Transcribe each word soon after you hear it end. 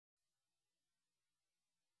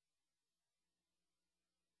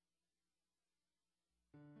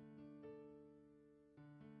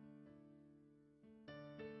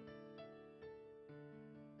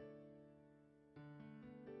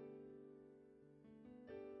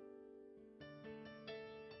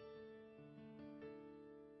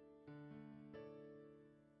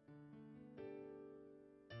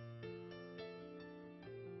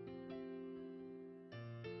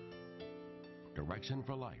Direction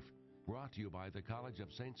for Life, brought to you by the College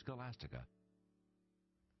of St. Scholastica.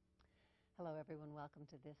 Hello everyone, welcome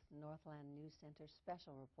to this Northland News Center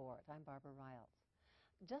special report. I'm Barbara Riles.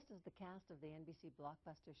 Just as the cast of the NBC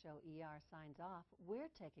blockbuster show ER signs off,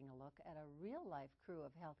 we're taking a look at a real-life crew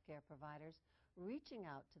of healthcare providers reaching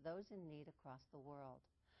out to those in need across the world.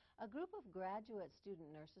 A group of graduate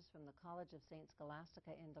student nurses from the College of St.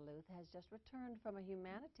 Scholastica in Duluth has just returned from a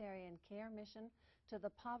humanitarian care mission to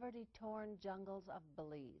the poverty-torn jungles of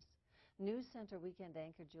Belize. News Center weekend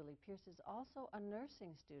anchor Julie Pierce is also a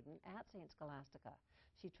nursing student at St. Scholastica.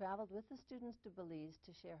 She traveled with the students to Belize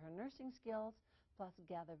to share her nursing skills, plus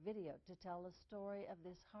gather video to tell the story of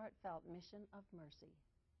this heartfelt mission of mercy.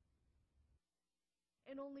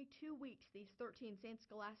 In only 2 weeks, these 13 St.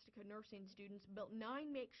 Scholastica nursing students built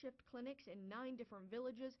 9 makeshift clinics in 9 different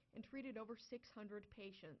villages and treated over 600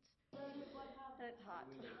 patients. It's hot.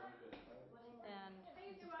 And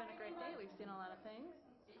it's been a great day. We've seen a lot of things.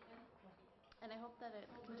 And I hope that it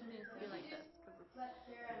continues to be like this, because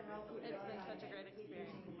it's been such a great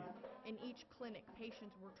experience. In each clinic,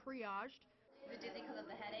 patients were triaged. Is it dizzy because of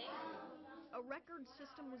the headache? A record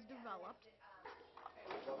system was developed.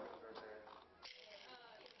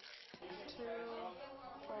 2,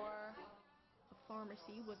 4. A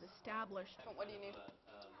pharmacy was established. What do you need?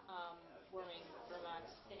 Warming,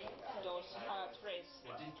 Vermax, dose, trace.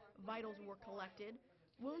 Vitals were collected.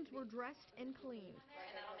 Wounds were dressed and cleaned.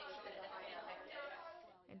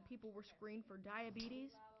 And people were screened for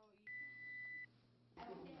diabetes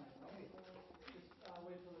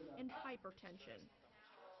and hypertension.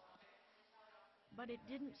 But it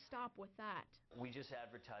didn't stop with that. We just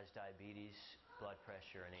advertised diabetes, blood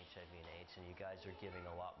pressure, and HIV and AIDS, and you guys are giving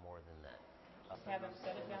a lot more than that. Just have them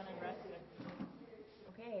set it down and rest it.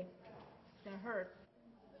 Okay, it's gonna hurt.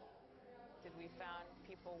 We found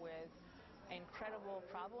people with incredible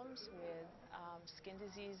problems with skin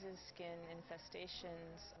diseases, skin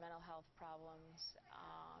infestations, mental health problems,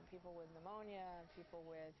 people with pneumonia, people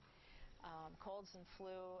with colds and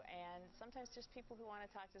flu, and sometimes just people who want to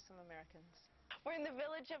talk to some Americans. We're in the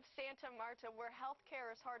village of Santa Marta, where health care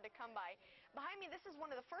is hard to come by. Behind me, this is one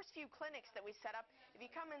of the first few clinics that we set up. If you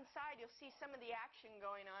come inside, you'll see some of the action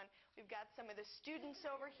going on. We've got some of the students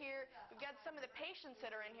over here. We've got some of the patients that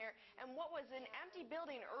are in here. And what was an empty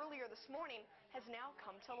building earlier this morning has now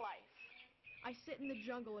come to life. I sit in the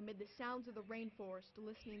jungle amid the sounds of the rainforest,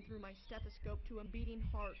 listening through my stethoscope to a beating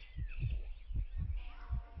heart.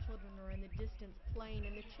 Children are in the distance playing,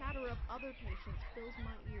 and the chatter of other patients fills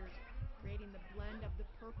my ears, creating the blend of the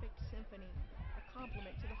perfect symphony, a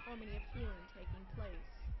complement to the harmony of healing taking place.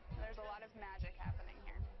 There's a lot of magic happening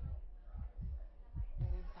here.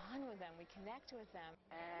 We bond with them, we connect with them.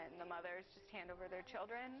 And the mothers just hand over their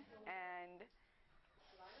children, and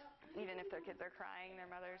even if their kids are crying,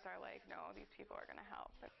 their mothers are like, no, these people are going to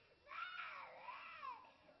help.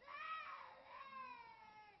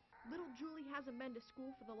 Little Julie hasn't been to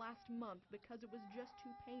school for the last month because it was just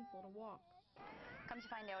too painful to walk. Come to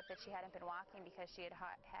find out that she hadn't been walking because she had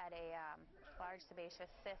had a large sebaceous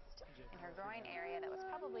cyst in her groin area that was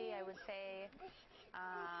probably, I would say,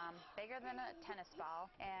 bigger than a tennis ball,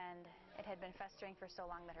 and it had been festering for so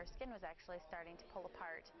long that her skin was actually starting to pull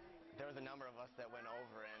apart. There was a number of us that went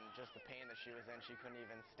over, and just the pain that she was in, she couldn't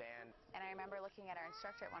even stand. And I remember looking at our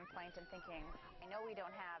instructor at one point and thinking, I know we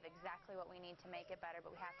don't have exactly what we need to make it better,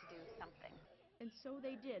 but we have to do something. And so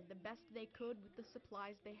they did the best they could with the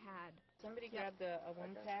supplies they had. Somebody grabbed a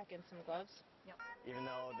wound pack and some gloves. Yep. Even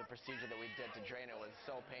though the procedure that we did to drain it was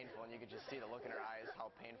so painful, and you could just see the look in her eyes, how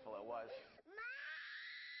painful it was.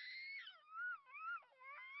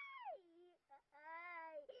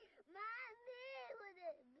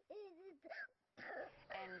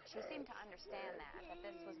 And she seemed to understand that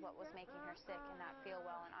this was what was making her sick and not feel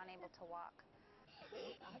well and unable to walk.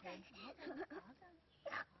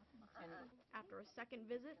 And after a second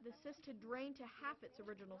visit, the cyst had drained to half its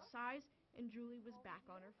original size, and Julie was back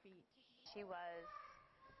on her feet. She was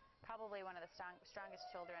probably one of the strongest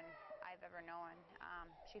children I've ever known.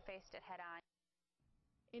 She faced it head on.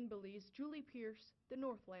 In Belize, Julie Pierce, the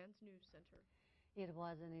Northlands News Center. It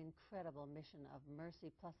was an incredible mission of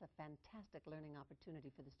mercy, plus a fantastic learning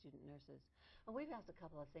opportunity for the student nurses. Well, we've asked a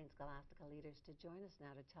couple of St. Scholastica leaders to join us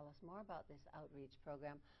now to tell us more about this outreach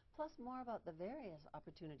program, plus more about the various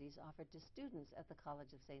opportunities offered to students at the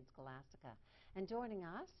College of St. Scholastica. And joining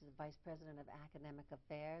us is the Vice President of Academic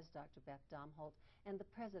Affairs, Dr. Beth Domholt, and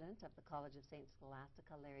the President of the College of St.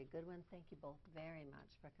 Scholastica, Larry Goodwin. Thank you both very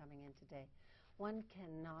much for coming in today. One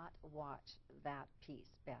cannot watch that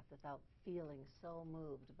piece, Beth, without feeling so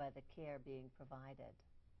moved by the care being provided.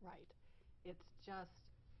 Right. It's just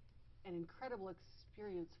an incredible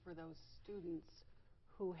experience for those students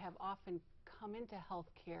who have often come into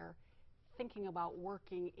healthcare thinking about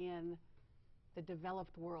working in the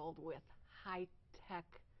developed world with high-tech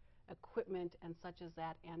equipment and such as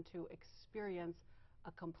that, and to experience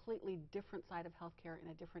a completely different side of healthcare in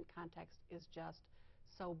a different context is just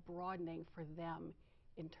so broadening for them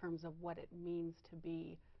in terms of what it means to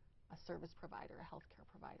be a service provider, a healthcare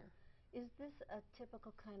provider. Is this a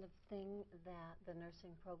typical kind of thing that the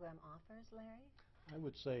nursing program offers, Larry? I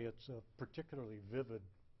would say it's a particularly vivid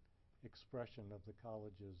expression of the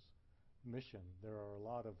college's mission. There are a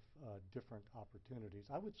lot of different opportunities.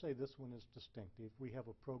 I would say this one is distinctive. We have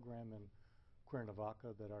a program in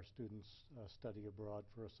Cuernavaca that our students study abroad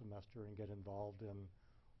for a semester and get involved in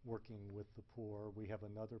working with the poor. We have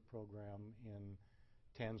another program in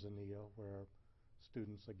Tanzania where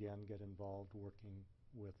students again get involved working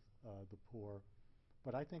with the poor.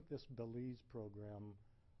 But I think this Belize program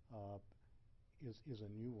is a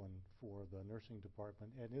new one for the nursing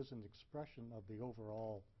department and is an expression of the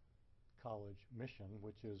overall college mission,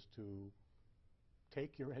 which is to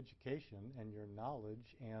take your education and your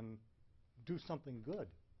knowledge and do something good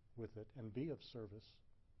with it and be of service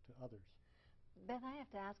to others. Beth, I have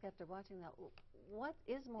to ask, after watching that, what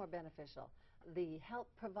is more beneficial, the help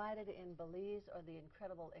provided in Belize or the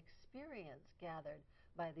incredible experience gathered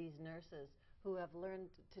by these nurses who have learned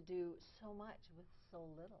to do so much with so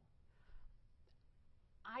little?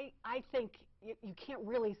 I think you can't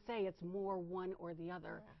really say it's more one or the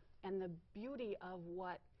other. Yeah. And the beauty of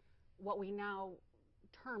what we now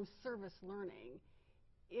term service learning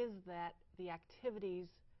is that the activities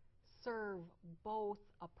serve both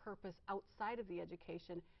a purpose outside of the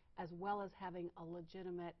education as well as having a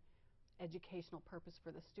legitimate educational purpose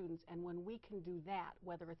for the students. And when we can do that,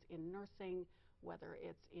 whether it's in nursing, whether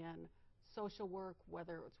it's in social work,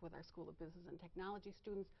 whether it's with our School of Business and Technology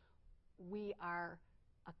students, we are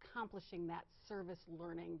accomplishing that service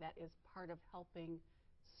learning that is part of helping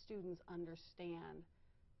students understand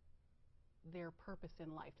their purpose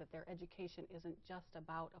in life, that their education isn't just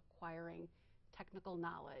about acquiring technical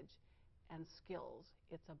knowledge and skills.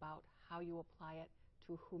 It's about how you apply it,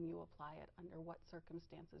 to whom you apply it, under what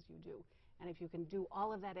circumstances you do. And if you can do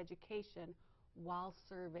all of that education while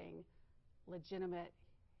serving legitimate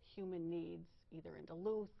human needs, either in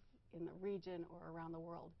Duluth, in the region, or around the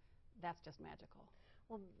world, that's just magical.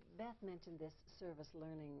 Well, Beth mentioned this service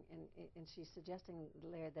learning, and she's suggesting,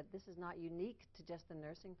 Larry, that this is not unique to just the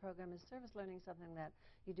nursing program. Is service learning something that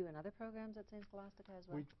you do in other programs at St. Scholastica as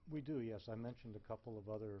well? We do, yes. I mentioned a couple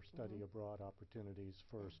of other study abroad opportunities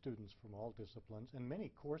for students from all disciplines, and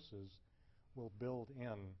many courses will build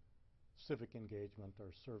in civic engagement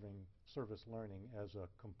or service learning as a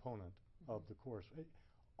component of the course.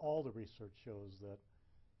 All the research shows that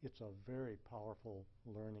it's a very powerful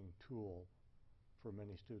learning tool for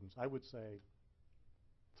many students. I would say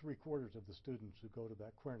 3/4 of the students who go to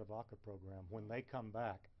that Cuernavaca program, when they come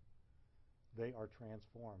back, they are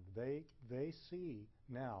transformed. They see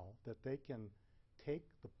now that they can take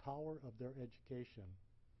the power of their education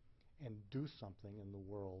and do something in the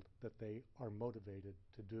world that they are motivated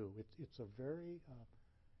to do. It's a very,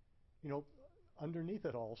 underneath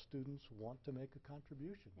it all, students want to make a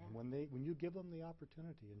contribution. Yeah. And when you give them the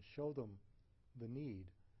opportunity and show them the need,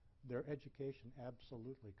 their education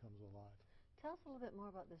absolutely comes alive. Tell us a little bit more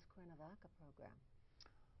about this Cuernavaca program.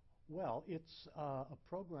 Well, it's a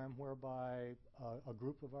program whereby a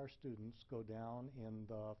group of our students go down in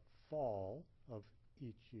the fall of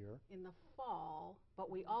each year. In the fall,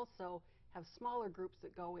 but we also have smaller groups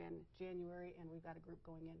that go in January, and we've got a group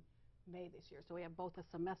going in May this year. So we have both a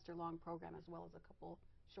semester-long program as well as a couple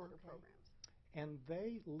shorter programs. And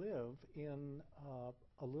they live in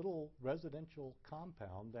a little residential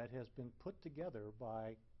compound that has been put together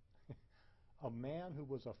by a man who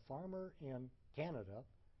was a farmer in Canada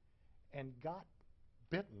and got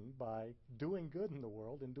bitten by doing good in the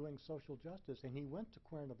world and doing social justice. And he went to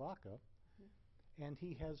Cuernavaca, and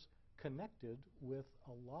he has connected with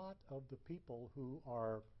a lot of the people who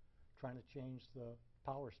are trying to change the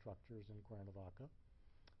power structures in Cuernavaca.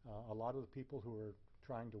 A lot of the people who are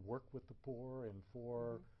trying to work with the poor and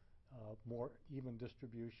for more even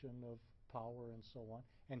distribution of power and so on.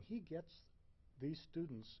 And he gets these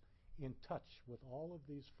students in touch with all of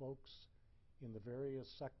these folks in the various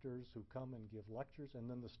sectors who come and give lectures, and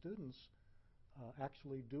then the students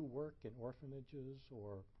actually do work in orphanages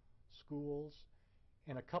or schools.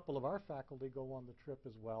 And a couple of our faculty go on the trip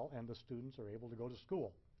as well, and the students are able to go to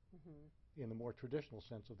school in the more traditional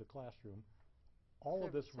sense of the classroom all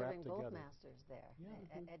of this wrapped serving both together. masters there,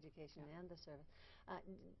 Yeah. education and the service.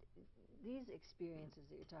 These experiences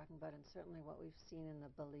that you're talking about, and certainly what we've seen in the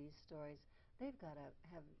Belize stories, they've got to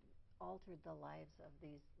have altered the lives of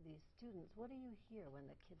these students. What do you hear when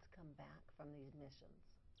the kids come back from these missions?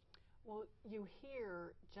 Well, you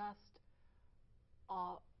hear just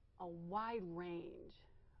a wide range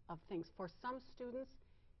of things. For some students,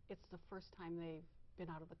 it's the first time they've been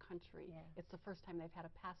out of the country. Yeah. It's the first time they've had a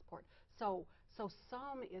passport. So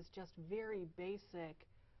some is just very basic,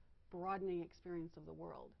 broadening experience of the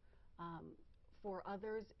world. For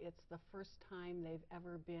others, it's the first time they've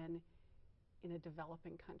ever been in a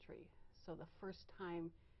developing country. So the first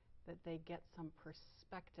time that they get some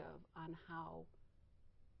perspective on how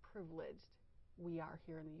privileged we are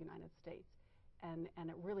here in the United States. And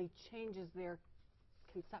it really changes their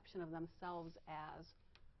conception of themselves as,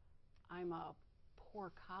 I'm a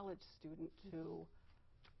poor college student, to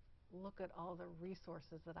look at all the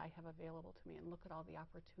resources that I have available to me and look at all the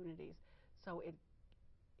opportunities. So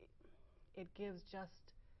it gives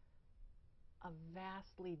just a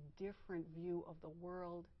vastly different view of the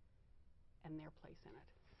world and their place in it.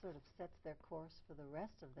 Sort of sets their course for the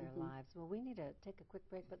rest of their lives. Well, we need to take a quick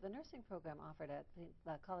break, but the nursing program offered at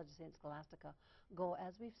the College of St. Scholastica go,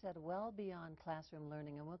 as we've said, well beyond classroom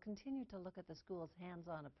learning, and we'll continue to look at the school's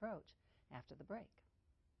hands-on approach after the break.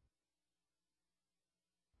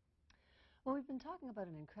 Well, we've been talking about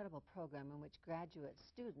an incredible program in which graduate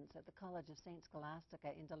students at the College of St. Scholastica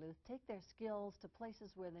in Duluth take their skills to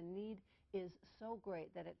places where the need is so great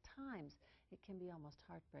that at times it can be almost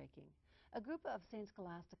heartbreaking. A group of St.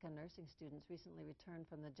 Scholastica nursing students recently returned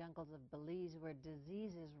from the jungles of Belize, where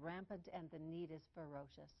disease is rampant and the need is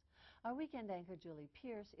ferocious. Our weekend anchor, Julie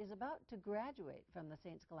Pierce, is about to graduate from the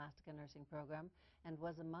St. Scholastica nursing program and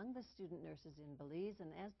was among the student nurses in Belize,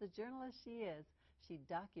 and as the journalist she is, she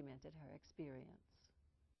documented her experience.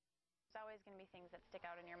 There's always going to be things that stick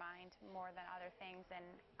out in your mind more than other things, and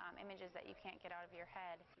images that you can't get out of your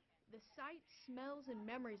head. The sights, smells, and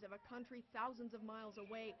memories of a country thousands of miles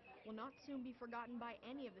away will not soon be forgotten by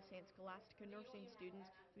any of the St. Scholastica nursing students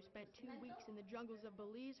who spent 2 weeks in the jungles of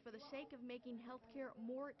Belize for the sake of making healthcare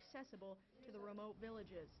more accessible to the remote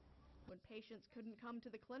villages. When patients couldn't come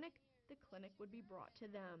to the clinic would be brought to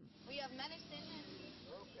them. We have medicine.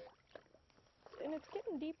 And it's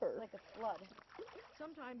getting deeper. Like a flood.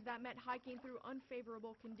 Sometimes that meant hiking through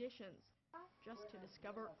unfavorable conditions, just to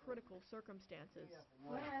discover critical circumstances.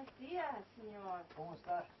 Buenos días, señor. ¿Cómo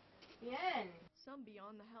está? Bien. Some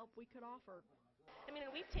beyond the help we could offer. I mean,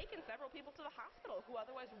 and we've taken several people to the hospital who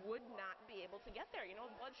otherwise would not be able to get there. You know,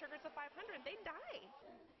 blood sugars of 500, they die.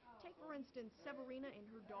 Take, for instance, Severina and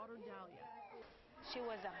her daughter, Dahlia. She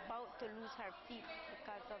was about to lose her feet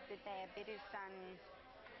because of the diabetes, and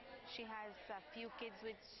she has a few kids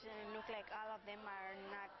which look like all of them are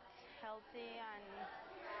not healthy, and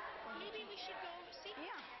Maybe we should go see her.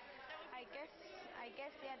 Yeah, I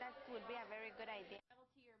guess yeah, that would be a very good idea.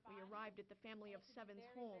 We arrived at the family of Seven's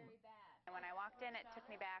home. And when I walked in, it took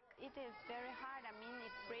me back. It is very hard. I mean,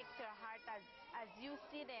 it breaks your heart as you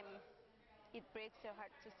see them. It breaks your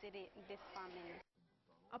heart to see this family.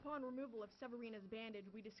 Upon removal of Severina's bandage,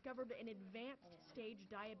 we discovered an advanced stage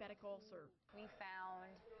diabetic ulcer. We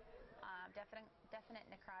found definite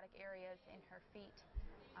necrotic areas in her feet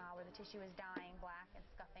where the tissue is dying, black and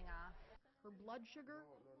scuffing off. Her blood sugar,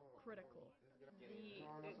 critical. The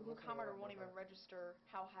glucometer won't even register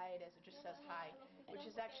how high it is. It just says high, which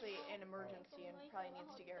is actually an emergency and probably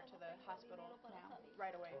needs to get her to the hospital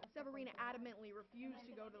right away. Severina adamantly refused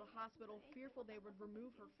to go to the hospital, fearful they would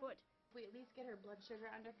remove her foot. If we at least get her blood sugar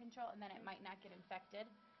under control, and then it might not get infected.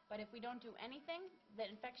 But if we don't do anything, the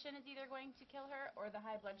infection is either going to kill her or the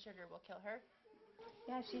high blood sugar will kill her.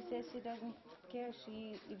 Yeah, she says she doesn't care.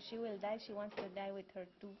 If she will die, she wants to die with her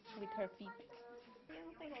feet.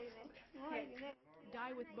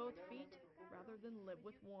 Die with both feet rather than live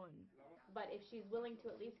with one. But if she's willing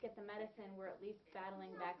to at least get the medicine, we're at least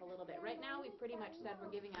battling back a little bit. Right now, we pretty much said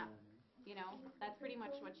we're giving up. You know, that's pretty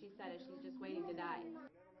much what she said, is she's just waiting to die.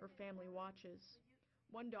 Her family watches.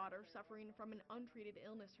 One daughter suffering from an untreated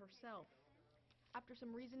illness herself. After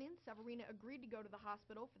some reasoning, Severina agreed to go to the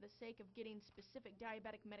hospital for the sake of getting specific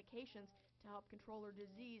diabetic medications to help control her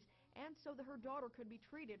disease, and so that her daughter could be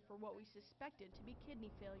treated for what we suspected to be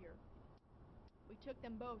kidney failure. We took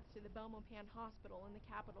them both to the Belmopan Hospital in the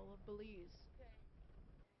capital of Belize.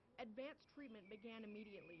 Advanced treatment began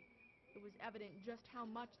immediately. It was evident just how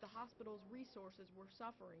much the hospital's resources were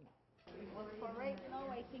suffering. For right now,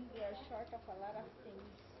 I think we are short of a lot of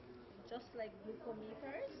things, just like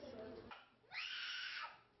glucometers.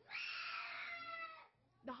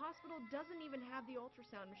 The hospital doesn't even have the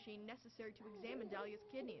ultrasound machine necessary to examine Dahlia's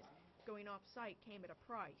kidneys. Going off-site came at a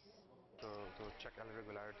price. To check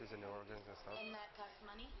irregularities in the organs and stuff. And that costs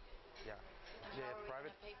money? Yeah. And Yeah, how are we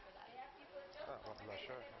private. going to pay for that? Well, I'm not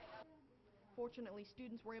sure. Fortunately,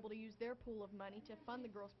 students were able to use their pool of money to fund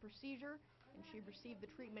the girl's procedure, and she received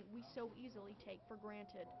the treatment we so easily take for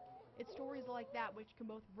granted. It's stories like that which can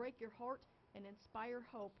both break your heart and inspire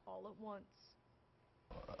hope all at once.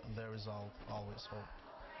 There is always hope,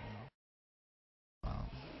 you know.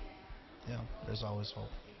 Yeah, there's always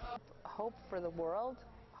hope. Hope for the world,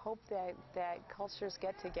 hope that cultures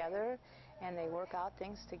get together and they work out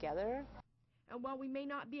things together. And while we may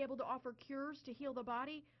not be able to offer cures to heal the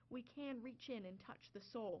body, we can reach in and touch the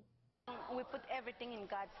soul. We put everything in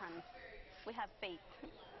God's hands. We have faith.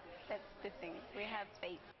 That's the thing. We have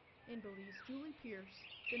faith. In Belize, Julie Pierce,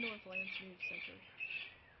 the Northlands News Center.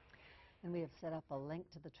 And we have set up a link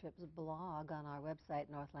to the trip's blog on our website,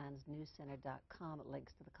 northlandsnewscenter.com. It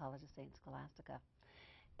links to the College of St. Scholastica.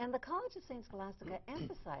 And the College of St. Scholastica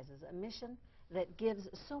emphasizes a mission that gives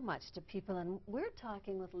so much to people. And we're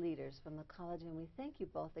talking with leaders from the college, and we thank you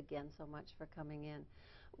both again so much for coming in.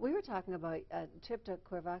 We were talking about a trip to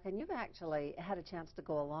Cuernavaca, and you've actually had a chance to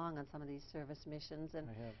go along on some of these service missions. And,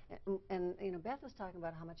 I have. And you know, Beth was talking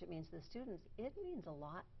about how much it means to the students. It means a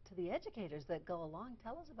lot to the educators that go along.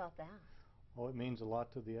 Tell us about that. Well, it means a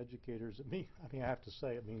lot to the educators. I have to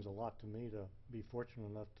say, it means a lot to me to be fortunate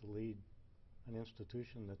enough to lead an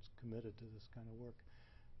institution that's committed to this kind of work.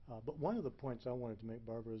 But one of the points I wanted to make,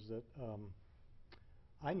 Barbara, is that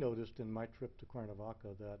I noticed in my trip to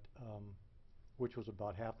Cuernavaca that, which was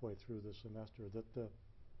about halfway through the semester, that the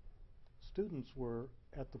students were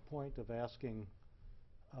at the point of asking,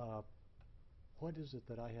 what is it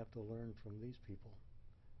that I have to learn from these people?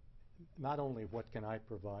 Not only what can I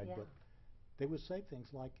provide, but they would say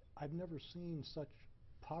things like, I've never seen such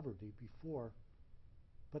poverty before,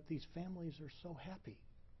 but these families are so happy.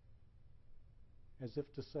 As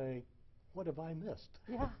if to say, what have I missed?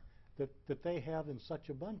 Yeah. that they have in such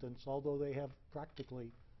abundance, although they have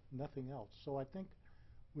practically nothing else. So I think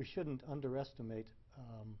we shouldn't underestimate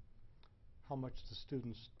how much the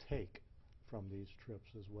students take from these trips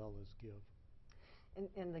as well as give.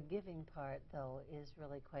 And the giving part, though, is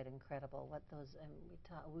really quite incredible. What those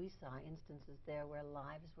we saw instances there where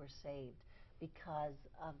lives were saved because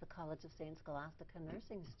of the College of St. Scholastica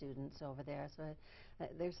nursing students over there. So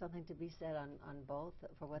there's something to be said on both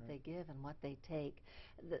for what they give and what they take.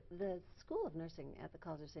 The School of Nursing at the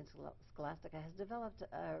College of St. Scholastica has developed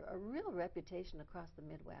a real reputation across the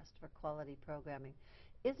Midwest for quality programming.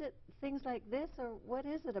 Is it things like this, or what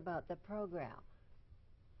is it about the program?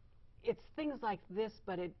 It's things like this,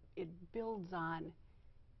 but it builds on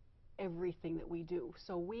everything that we do.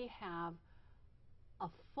 So we have a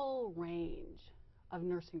full range of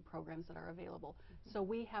nursing programs that are available. So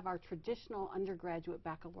we have our traditional undergraduate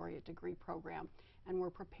baccalaureate degree program, and we're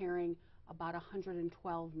preparing about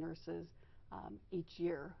 112 nurses each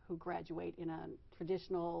year who graduate in a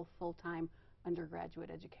traditional full-time undergraduate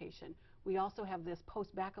education. We also have this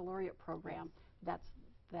post-baccalaureate program that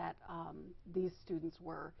these students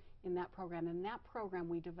were in that program. And that program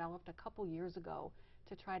we developed a couple years ago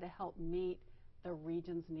to try to help meet the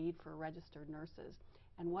region's need for registered nurses.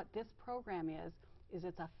 And what this program is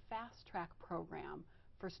it's a fast-track program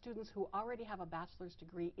for students who already have a bachelor's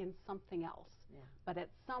degree in something else. Yeah. But at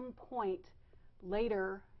some point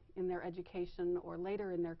later in their education or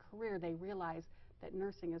later in their career, they realize that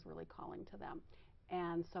nursing is really calling to them.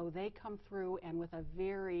 And so they come through, and with a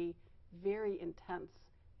very, very intense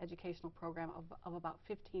educational program of about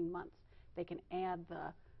 15 months, they can add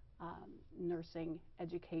the nursing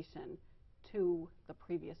education to the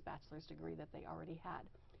previous bachelor's degree that they already had.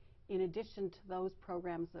 In addition to those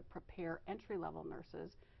programs that prepare entry-level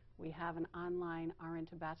nurses, we have an online RN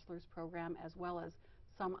to bachelor's program, as well as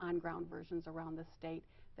some on-ground versions around the state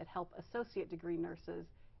that help associate degree nurses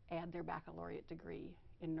add their baccalaureate degree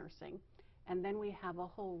in nursing. And then we have a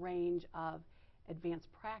whole range of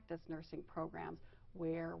advanced practice nursing programs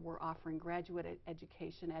where we're offering graduate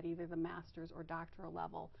education at either the master's or doctoral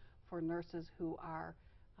level for nurses who are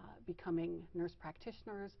becoming nurse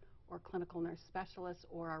practitioners or clinical nurse specialists,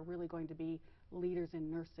 or are really going to be leaders in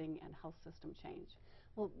nursing and health system change.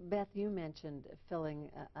 Well, Beth, you mentioned filling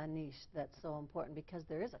a niche that's so important because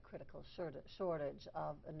there is a critical shortage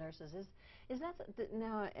of nurses. Is that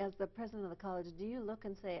now, as the president of the college, do you look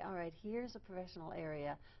and say, all right, here's a professional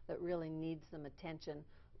area that really needs some attention?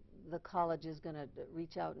 The college is going to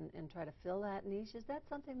reach out and try to fill that niche. Is that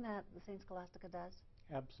something that the St. Scholastica does?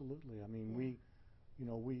 Absolutely. I mean, we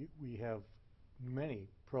have many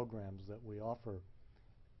programs that we offer,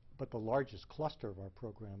 but the largest cluster of our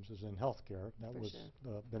programs is in healthcare. That was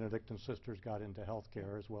the Benedictine sisters got into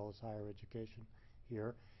healthcare as well as higher education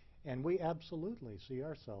here. And we absolutely see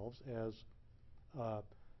ourselves as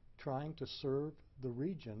trying to serve the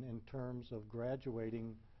region in terms of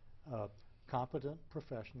graduating competent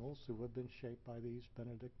professionals who have been shaped by these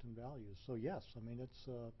Benedictine values. So yes, I mean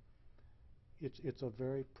it's a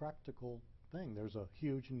very practical thing. There's a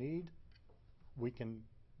huge need. We can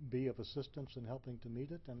be of assistance in helping to meet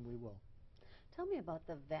it, and we will. Tell me about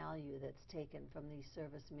the value that's taken from these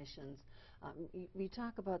service missions. You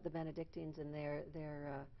talk about the Benedictines and their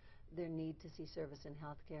need to see service in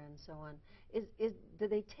healthcare and so on. Do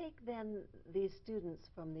they take then these students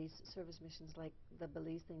from these service missions like the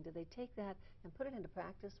Belize thing, do they take that and put it into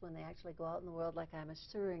practice when they actually go out in the world like I'm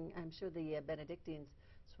sure the Benedictines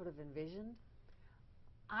sort of envisioned?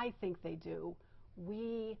 I think they do.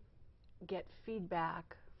 We get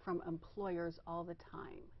feedback from employers all the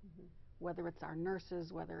time, whether it's our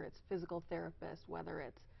nurses, whether it's physical therapists, whether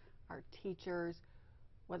it's our teachers,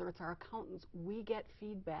 whether it's our accountants. We get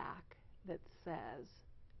feedback that says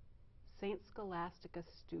St. Scholastica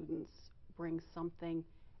students bring something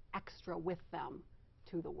extra with them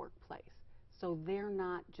to the workplace. So they're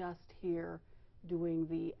not just here doing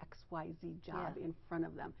the XYZ job in front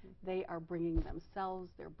of them. They are bringing themselves,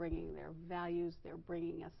 they're bringing their values, they're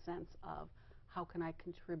bringing a sense of how can I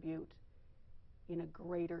contribute in a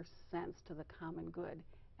greater sense to the common good.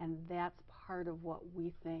 And that's part of what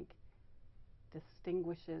we think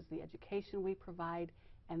distinguishes the education we provide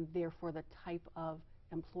and therefore the type of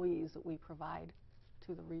employees that we provide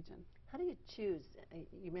to the region. How do you choose?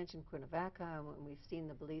 You mentioned Cuernavaca, and we've seen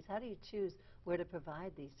the Belize. How do you choose where to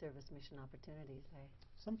provide these service mission opportunities, Larry?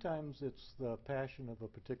 Sometimes it's the passion of a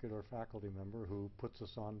particular faculty member who puts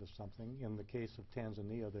us on to something. In the case of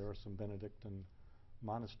Tanzania, there are some Benedictine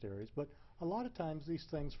monasteries. But a lot of times these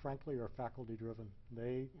things, frankly, are faculty-driven.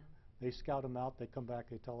 They scout them out, they come back,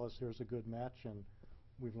 they tell us here's a good match, and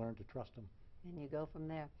we've learned to trust them. And you go from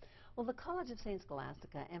there. Well, the College of St.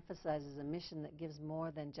 Scholastica emphasizes a mission that gives more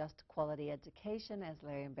than just quality education, as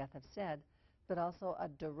Larry and Beth have said, but also a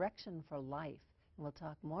direction for life. And we'll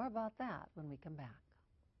talk more about that when we come back.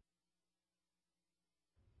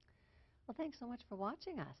 Well, thanks so much for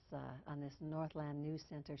watching us on this Northland News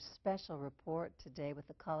Center special report today with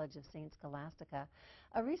the College of St. Scholastica.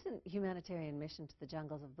 A recent humanitarian mission to the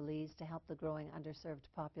jungles of Belize to help the growing underserved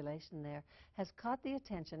population there has caught the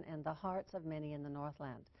attention and the hearts of many in the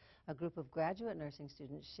Northland. A group of graduate nursing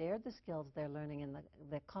students shared the skills they're learning in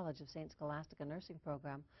the College of St. Scholastica nursing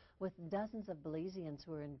program with dozens of Belizeans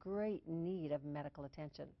who are in great need of medical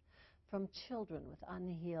attention. From children with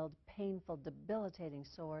unhealed, painful, debilitating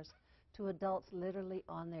sores to adults literally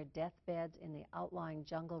on their deathbeds in the outlying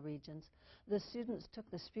jungle regions, the students took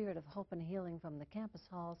the spirit of hope and healing from the campus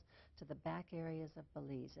halls to the back areas of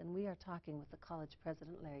Belize. And we are talking with the college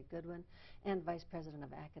president, Larry Goodwin, and vice president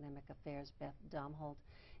of academic affairs, Beth Domholt.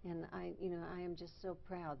 And I am just so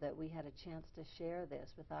proud that we had a chance to share this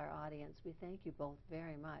with our audience. We thank you both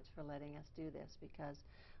very much for letting us do this, because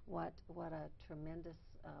what a tremendous,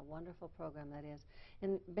 wonderful program that is.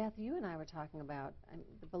 And Beth, you and I were talking about,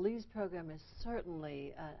 the Belize program is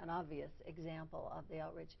certainly an obvious example of the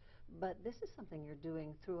outreach, but this is something you're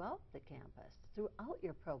doing throughout the campus, throughout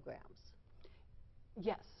your programs.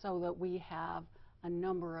 Yes, so that we have a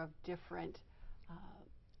number of different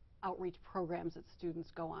outreach programs that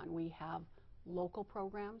students go on. We have local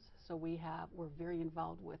programs, so we're very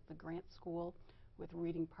involved with the Grant School, with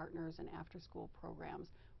Reading Partners and after-school programs.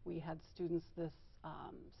 We had students this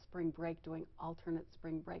spring break doing alternate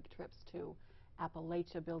spring break trips to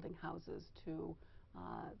Appalachia, building houses, to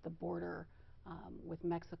the border with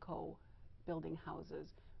Mexico, building houses.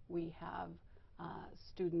 We have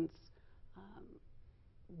students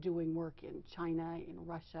doing work in China, in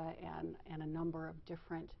Russia, and a number of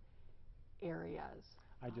different areas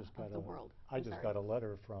of the world. I just got a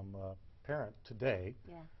letter from a parent today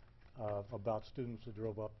about students who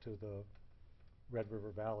drove up to the Red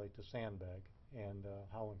River Valley to sandbag, and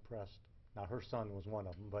how impressed, now her son was one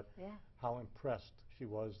of them, but how impressed she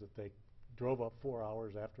was that they drove up 4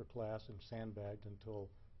 hours after class and sandbagged until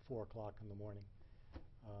 4 o'clock in the morning.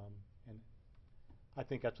 And I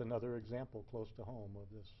think that's another example close to home of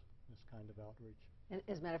this kind of outreach.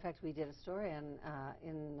 As a matter of fact, we did a story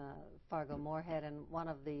in Fargo-Moorhead, and one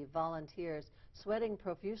of the volunteers, sweating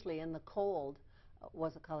profusely in the cold,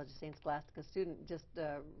 was a College of St. Scholastica student, just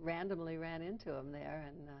randomly ran into him there.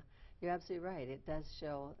 And you're absolutely right. It does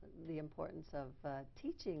show the importance of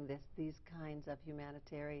teaching these kinds of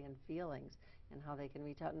humanitarian feelings and how they can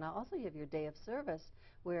reach out. Now, also you have your day of service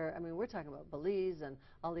where, I mean, we're talking about Belize and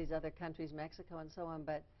all these other countries, Mexico and so on,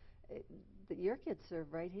 but your kids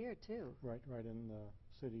serve right here, too. Right in the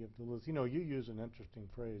city of Duluth. You know, you use an interesting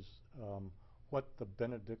phrase, what the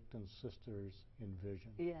Benedictine sisters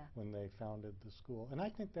envisioned when they founded the school. And I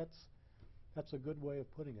think that's a good way of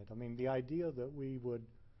putting it. I mean, the idea that we would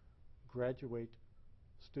graduate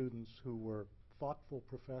students who were thoughtful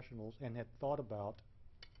professionals and had thought about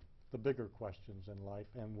the bigger questions in life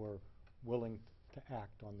and were willing to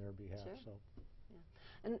act on their behalf. Sure. So.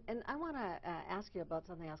 Yeah. And I want to ask you about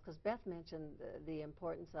something else, because Beth mentioned the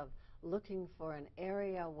importance of looking for an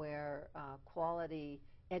area where quality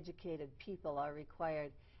educated people are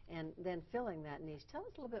required and then filling that niche. Tell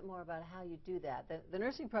us a little bit more about how you do that. The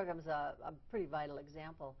nursing program is a pretty vital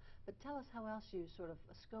example, but tell us how else you sort of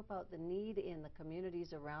scope out the need in the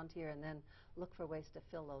communities around here and then look for ways to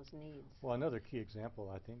fill those needs. Well, another key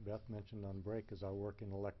example I think Beth mentioned on break is our work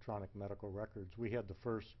in electronic medical records. We had the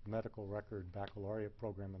first medical record baccalaureate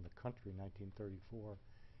program in the country in 1934,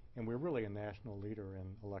 and we're really a national leader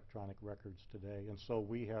in electronic records today. And so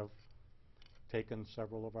we have taken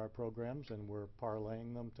several of our programs and we're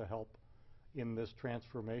parlaying them to help in this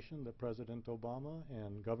transformation that President Obama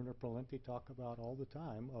and Governor Pawlenty talk about all the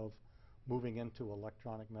time of moving into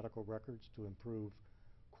electronic medical records to improve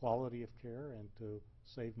quality of care and to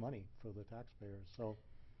save money for the taxpayers. So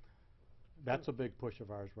that's a big push of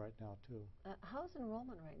ours right now, too. How's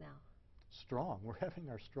enrollment right now? Strong. We're having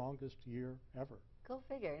our strongest year ever. Go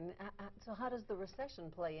figure. And so how does the recession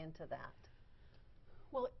play into that?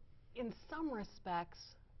 Well, in some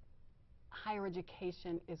respects, higher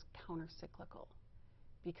education is countercyclical,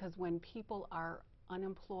 because when people are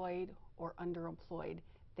unemployed or underemployed,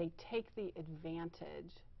 they take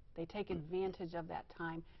advantage of that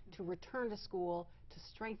time to return to school, to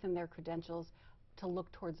strengthen their credentials, to look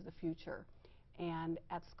towards the future. And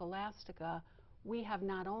at Scholastica, we have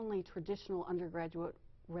not only traditional undergraduate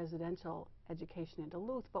residential education in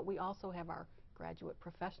Duluth, but we also have our graduate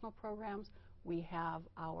professional programs. We have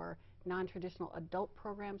our non-traditional adult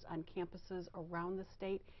programs on campuses around the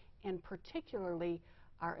state, and particularly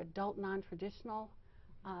our adult non-traditional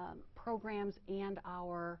programs and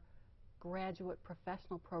our graduate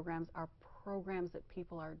professional programs are programs that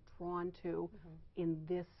people are drawn to in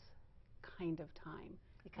this kind of time.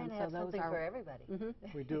 You kind of have something for everybody.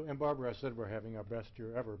 We do. And Barbara, I said we're having our best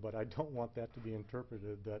year ever, but I don't want that to be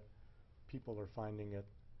interpreted that people are finding it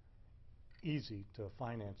easy to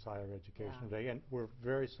finance higher education today. And we're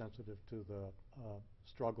very sensitive to the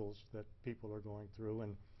struggles that people are going through,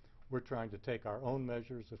 and we're trying to take our own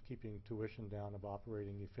measures of keeping tuition down, of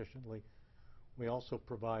operating efficiently. We also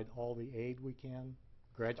provide all the aid we can,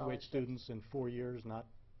 graduate students in 4 years, not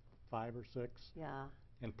 5 or 6,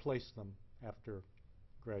 and place them after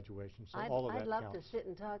graduation. So all of that counts. I'd love to sit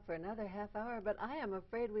and talk for another half hour, but I am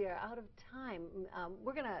afraid we are out of time.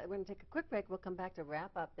 We're gonna take a quick break. We'll come back to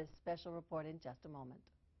wrap up this special report in just a moment.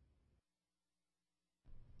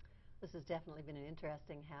 This has definitely been an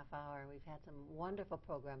interesting half hour. We've had some wonderful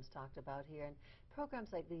programs talked about here, and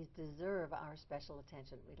programs like these deserve our special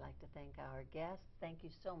attention. We'd like to thank our guests. Thank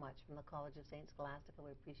you so much from the College of St. Scholastica.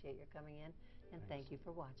 We appreciate your coming in, and thank you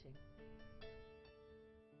for watching.